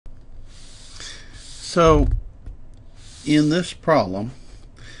So in this problem,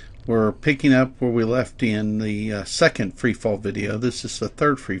 we're picking up where we left in the second freefall video. This is the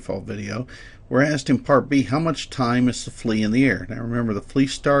third freefall video. We're asked in part B, how much time is the flea in the air? Now remember, the flea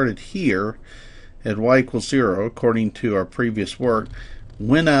started here at y = 0 according to our previous work,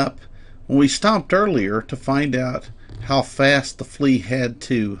 went up. When we stopped earlier to find out how fast the flea had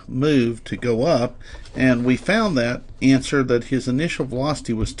to move to go up, and we found that answer that his initial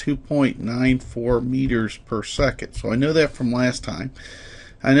velocity was 2.94 meters per second. So I know that from last time.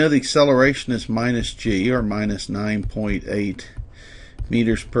 I know the acceleration is minus g, or minus 9.8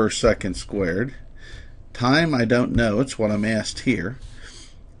 meters per second squared. Time I don't know, it's what I'm asked here.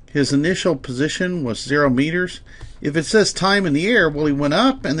 His initial position was 0 meters. If it says time in the air, well, he went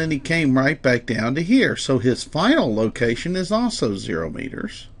up and then he came right back down to here. So his final location is also 0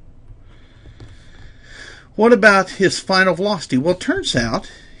 meters. What about his final velocity? Well, it turns out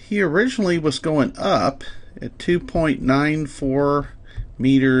he originally was going up at 2.94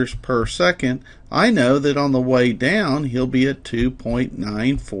 meters per second. I know that on the way down he'll be at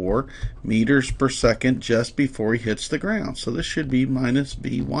 2.94 meters per second just before he hits the ground. So this should be minus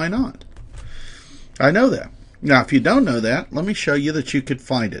Vy naught. I know that. Now if you don't know that, let me show you that you could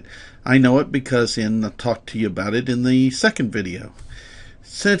find it. I know it because I talked to you about it in the second video.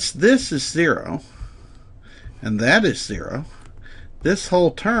 Since this is 0 and that is 0, this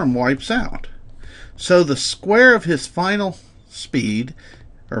whole term wipes out. So the square of his final speed,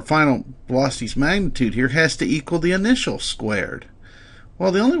 or final velocity's magnitude here, has to equal the initial squared.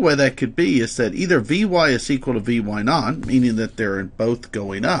 Well, the only way that could be is that either Vy is equal to Vy naught, meaning that they're both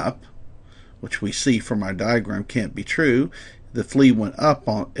going up, which we see from our diagram can't be true. The flea went up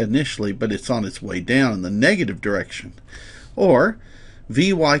initially, but it's on its way down in the negative direction. Or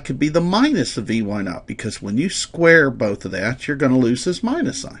Vy could be the minus of Vy naught, because when you square both of that, you're going to lose this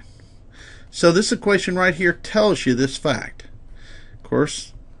minus sign. So this equation right here tells you this fact. Of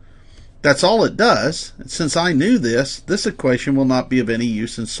course, that's all it does. And since I knew this equation will not be of any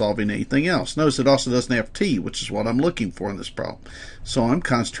use in solving anything else. Notice it also doesn't have t, which is what I'm looking for in this problem. So I'm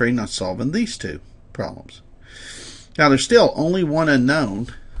concentrating on solving these two problems. Now there's still only one unknown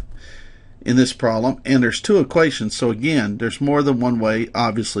in this problem, and there's two equations. So again, there's more than one way,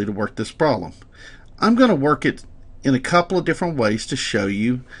 obviously, to work this problem. I'm going to work it in a couple of different ways to show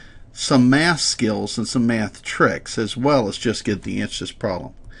you some math skills and some math tricks, as well as just get the answer to this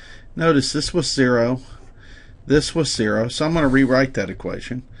problem. Notice this was 0, this was 0, so I'm going to rewrite that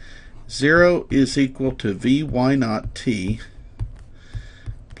equation. 0 is equal to Vy naught t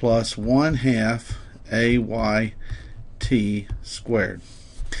plus 1/2 Ay t squared.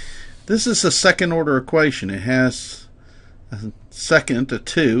 This is a second order equation. It has a second, a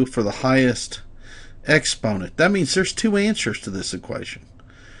 2, for the highest exponent. That means there's two answers to this equation.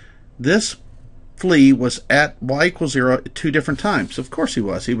 This flea was at y = 0 at two different times. Of course he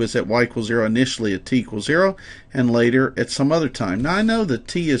was. He was at y = 0 initially at t = 0 and later at some other time. Now I know that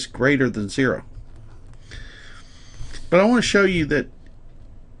t is greater than 0. But I want to show you that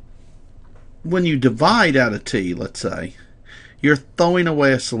when you divide out of t, let's say, you're throwing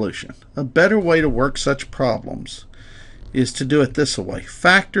away a solution. A better way to work such problems is to do it this way.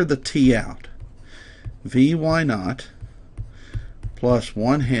 Factor the t out. Vy naught plus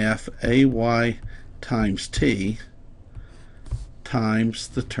 1/2 Ay times t times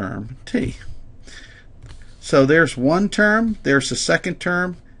the term t. So there's one term, there's the second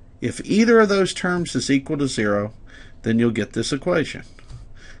term. If either of those terms is equal to 0, then you'll get this equation.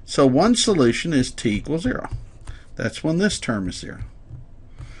 So one solution is t = 0. That's when this term is 0.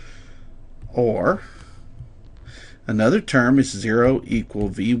 Or another term is 0 equal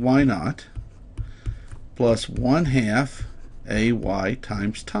Vy naught plus 1/2 Ay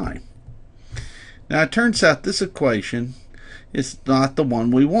times time. Now it turns out this equation is not the one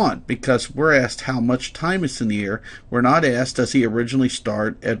we want, because we're asked how much time is in the air. We're not asked does he originally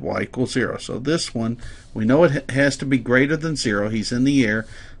start at y = 0. So this one, we know it has to be greater than 0. He's in the air.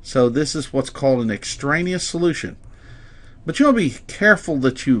 So this is what's called an extraneous solution. But you want to be careful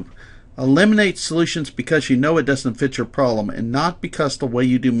that you eliminate solutions because you know it doesn't fit your problem, and not because the way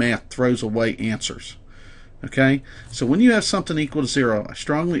you do math throws away answers. Okay? So when you have something equal to 0, I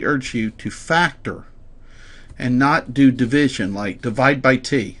strongly urge you to factor and not do division, like divide by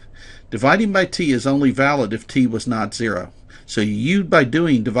t. Dividing by t is only valid if t was not 0. So you, by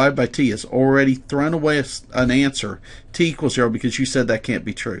doing divide by t, has already thrown away an answer, t = 0, because you said that can't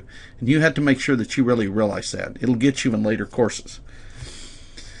be true. And you have to make sure that you really realize that. It'll get you in later courses.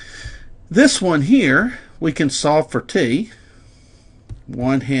 This one here, we can solve for t.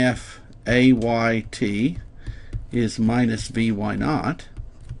 1/2 Ayt is minus Vy naught.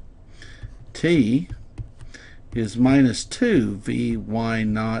 T is minus 2 Vy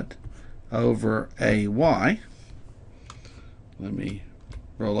naught over Ay. Let me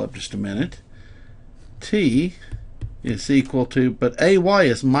roll up just a minute. T is equal to, but Ay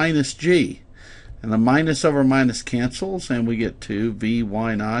is minus G. And the minus over minus cancels, and we get 2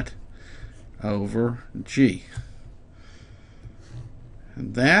 Vy naught over G.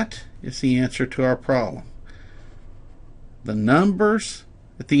 And that is the answer to our problem. The numbers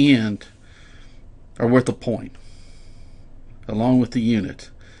at the end are worth a point, along with the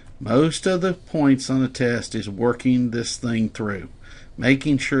unit. Most of the points on the test is working this thing through,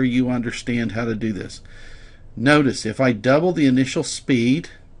 making sure you understand how to do this. Notice, if I double the initial speed,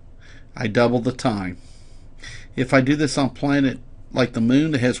 I double the time. If I do this on a planet like the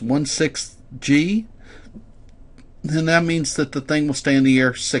moon that has 1/6 G, then that means that the thing will stay in the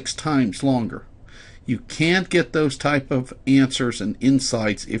air 6 times longer. You can't get those type of answers and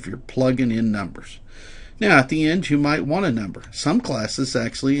insights if you're plugging in numbers. Now, at the end, you might want a number. Some classes,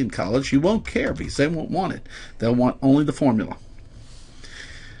 actually, in college, you won't care because they won't want it. They'll want only the formula.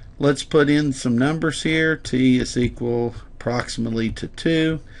 Let's put in some numbers here. T is equal approximately to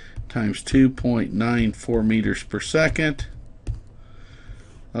 2 times 2.94 meters per second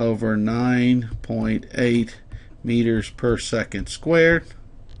over 9.8 meters per second squared.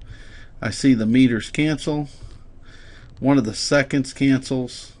 I see the meters cancel. One of the seconds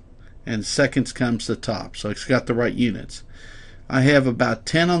cancels, and seconds comes to the top, so it's got the right units. I have about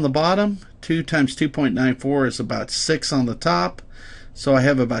 10 on the bottom. 2 times 2.94 is about 6 on the top, so I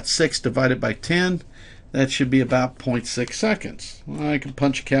have about 6 divided by 10. That should be about 0.6 seconds. Well, I can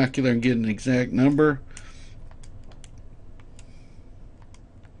punch a calculator and get an exact number.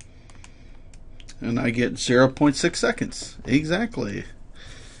 And I get 0.6 seconds. Exactly.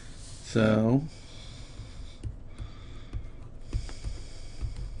 So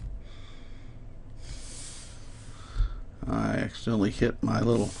I accidentally hit my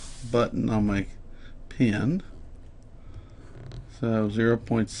little button on my pen. So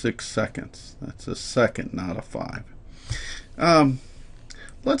 0.6 seconds. That's a second, not a 5.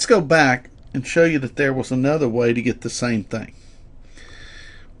 Let's go back and show you that there was another way to get the same thing.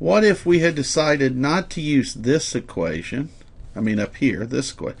 What if we had decided not to use this equation, up here,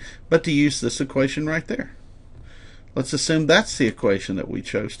 this equation, but to use this equation right there? Let's assume that's the equation that we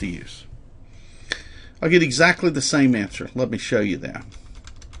chose to use. I'll get exactly the same answer. Let me show you that.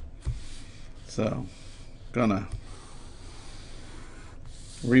 So, gonna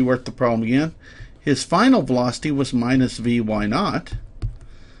rework the problem again. His final velocity was minus Vy naught,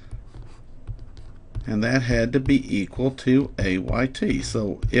 and that had to be equal to Ayt.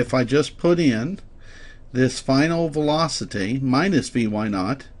 So if I just put in this final velocity minus Vy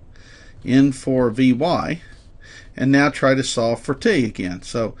naught in for Vy, and now try to solve for t again.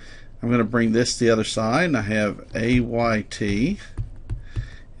 So I'm going to bring this to the other side, and I have Ayt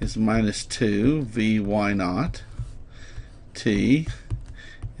is minus 2 Vy naught. T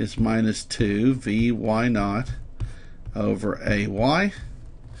is minus 2 Vy naught over Ay.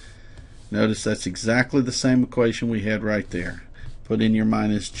 Notice that's exactly the same equation we had right there. Put in your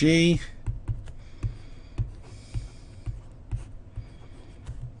minus G.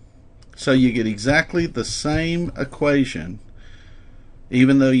 So you get exactly the same equation,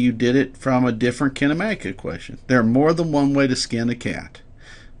 even though you did it from a different kinematic equation. There are more than one way to skin a cat.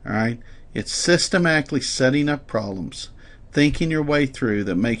 All right? It's systematically setting up problems, thinking your way through,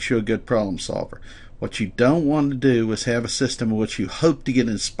 that makes you a good problem solver. What you don't want to do is have a system in which you hope to get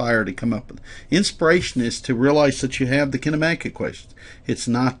inspired to come up with. Inspiration is to realize that you have the kinematic equations. It's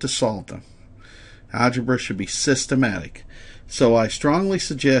not to solve them. Algebra should be systematic. So I strongly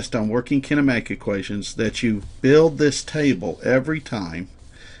suggest on working kinematic equations that you build this table every time.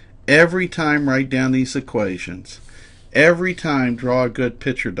 Every time write down these equations. Every time draw a good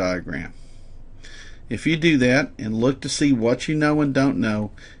picture diagram. If you do that and look to see what you know and don't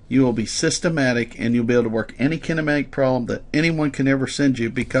know, you will be systematic, and you'll be able to work any kinematic problem that anyone can ever send you,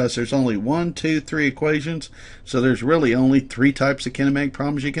 because there's only 1, 2, 3 equations, so there's really only 3 types of kinematic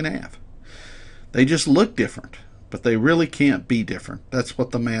problems you can have. They just look different, but they really can't be different. That's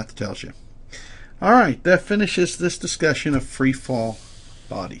what the math tells you. All right, that finishes this discussion of free fall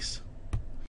bodies.